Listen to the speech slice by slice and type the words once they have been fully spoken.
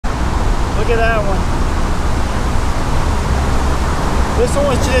Look at that one. This one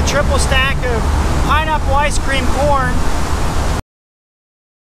was to the triple stack of pineapple ice cream corn.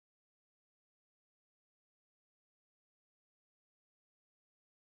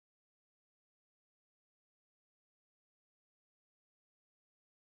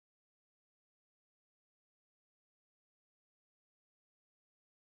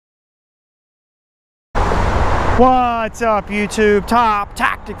 What's up, YouTube? Top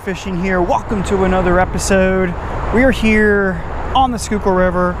Tactic Fishing here. Welcome to another episode. We are here on the Schuylkill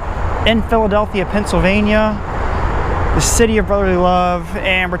River in Philadelphia, Pennsylvania, the city of brotherly love,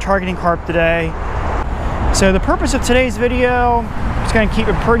 and we're targeting carp today. So the purpose of today's video is going to keep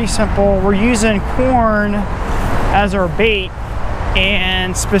it pretty simple. We're using corn as our bait,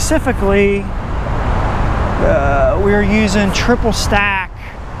 and specifically we're using triple stack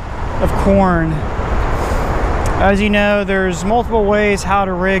of corn. As you know, there's multiple ways how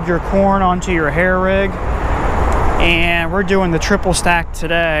to rig your corn onto your hair rig, and we're doing the triple stack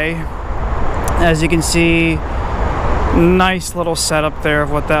today. As you can see, nice little setup there of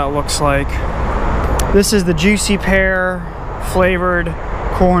what that looks like. This is the juicy pear flavored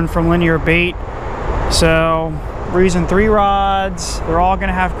corn from Linear Bait. So we're using 3 rods. They're all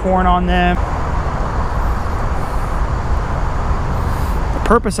gonna have corn on them.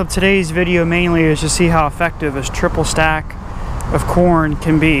 The purpose of today's video mainly is to see how effective this triple stack of corn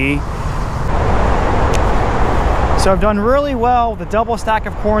can be. So I've done really well with the double stack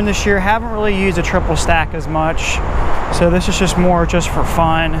of corn this year. Haven't really used a triple stack as much. So this is just more just for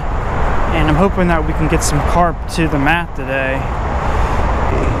fun. And I'm hoping that we can get some carp to the mat today.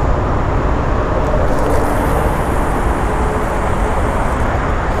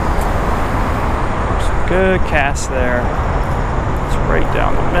 Some good cast there. Right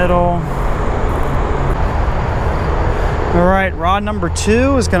down the middle. All right, rod number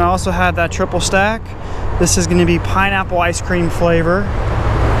 2 is gonna also have that triple stack. This is gonna be pineapple ice cream flavor.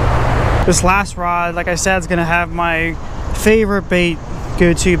 This last rod, like I said, is gonna have my favorite bait,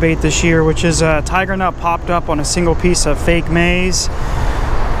 go-to bait this year, which is a tiger nut popped up on a single piece of fake maize.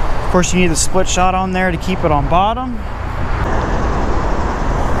 Of course, you need the split shot on there to keep it on bottom.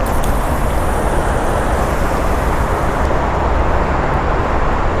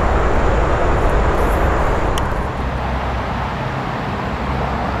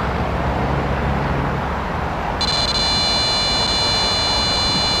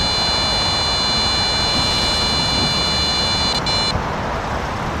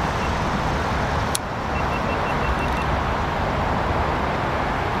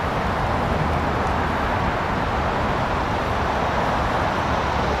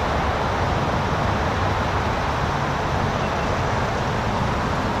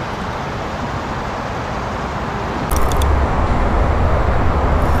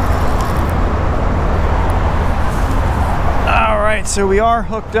 So we are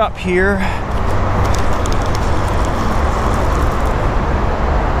hooked up here.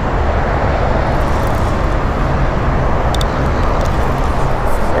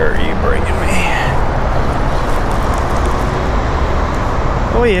 Where are you bringing me?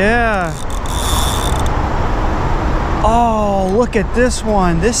 Oh yeah. Oh, look at this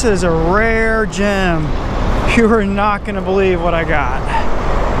one. This is a rare gem. You are not gonna believe what I got.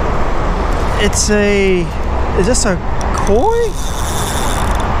 It's a, is this a koi?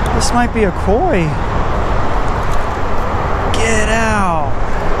 This might be a koi. Get out.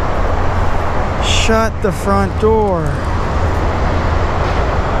 Shut the front door.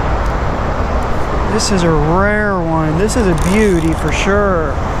 This is a rare one. This is a beauty for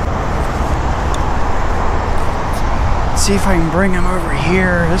sure. Let's see if I can bring him over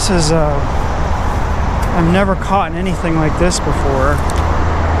here. This is I've never caught anything like this before.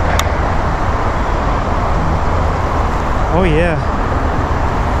 Oh yeah.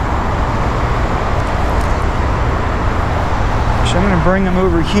 So I'm gonna bring them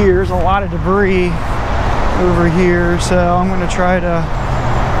over here. There's a lot of debris over here, so I'm gonna try to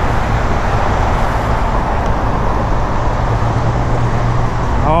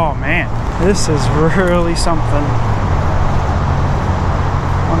oh man, this is really something.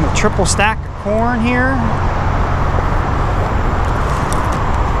 On the triple stack of corn here.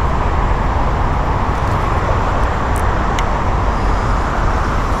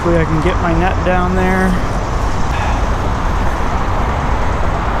 Hopefully I can get my net down there.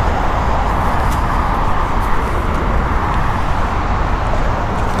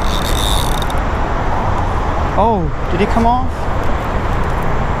 Oh, did he come off?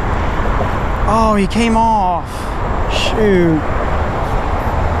 Oh, he came off. Shoot.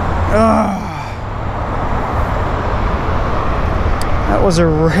 Ugh. That was a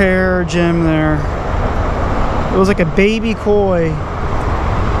rare gem there. It was like a baby koi. He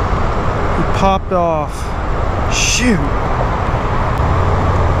popped off. Shoot.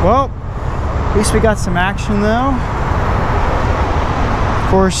 Well, at least we got some action though. Of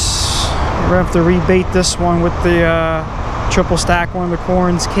course, we're gonna have to rebait this one with the triple stack. One of the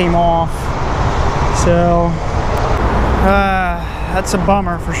corns came off. So, that's a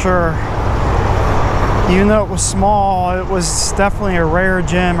bummer for sure. Even though it was small, it was definitely a rare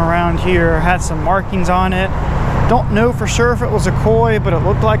gem around here. It had some markings on it. Don't know for sure if it was a koi, but it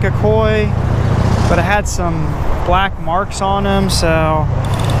looked like a koi. But it had some black marks on them, so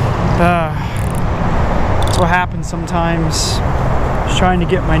that's what happens sometimes. Just trying to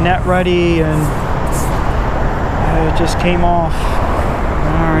get my net ready and it just came off.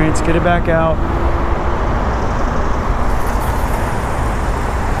 All right, let's get it back out.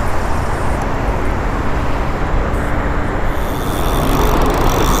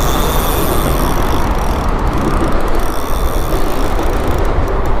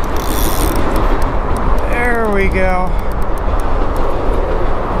 There we go.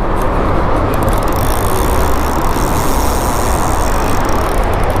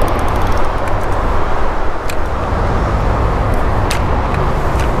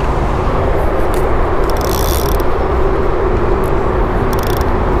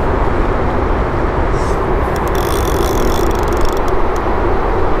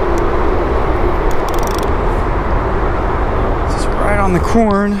 On the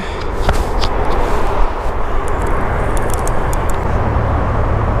corn. All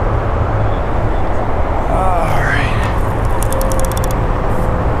right.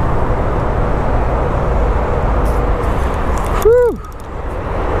 Whew.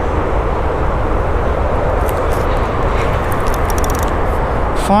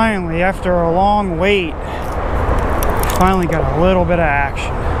 Finally, after a long wait, finally got a little bit of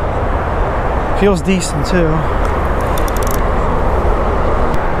action. Feels decent too.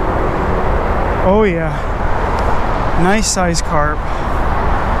 Oh yeah, nice size carp.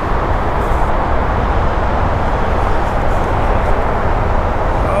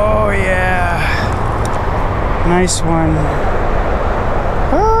 Oh yeah, nice one.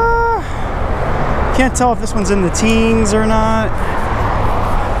 Can't tell if this one's in the teens or not.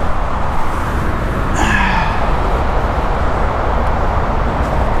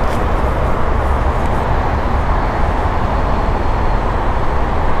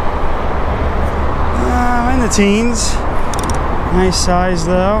 Teens. Nice size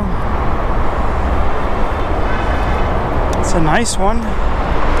though. It's a nice one.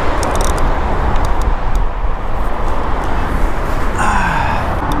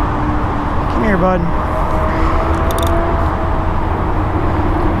 Come here, bud.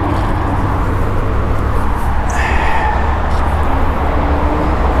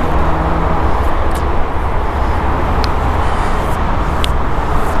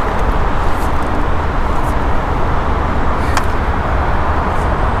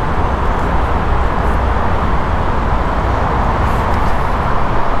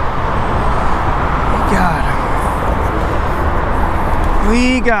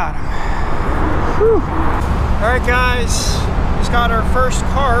 We got him. Whew. All right, guys, just got our first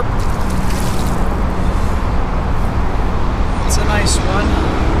carp. It's a nice one.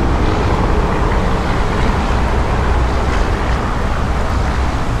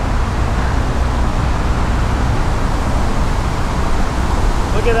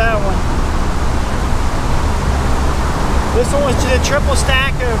 Look at that one. This one was just a triple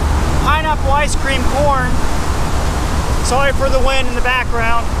stack of pineapple ice cream corn. Sorry for the wind in the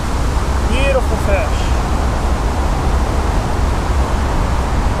background. Beautiful fish.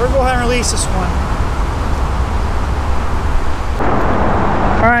 We're gonna go ahead and release this one.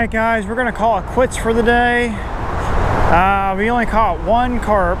 All right, guys, we're gonna call it quits for the day. We only caught one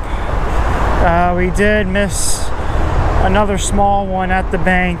carp. We did miss another small one at the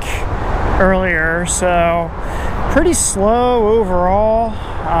bank earlier, so pretty slow overall.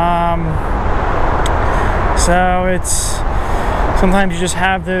 So it's sometimes you just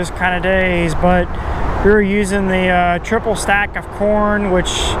have those kind of days, but we were using the triple stack of corn,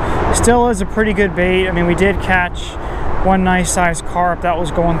 which still is a pretty good bait. I mean, we did catch one nice sized carp that was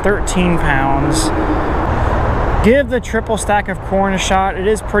going 13 pounds. Give the triple stack of corn a shot. It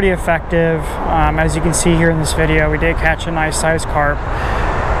is pretty effective. As you can see here in this video, we did catch a nice sized carp.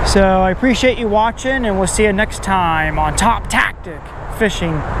 So I appreciate you watching, and we'll see you next time on Top Tactic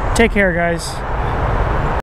Fishing. Take care, guys.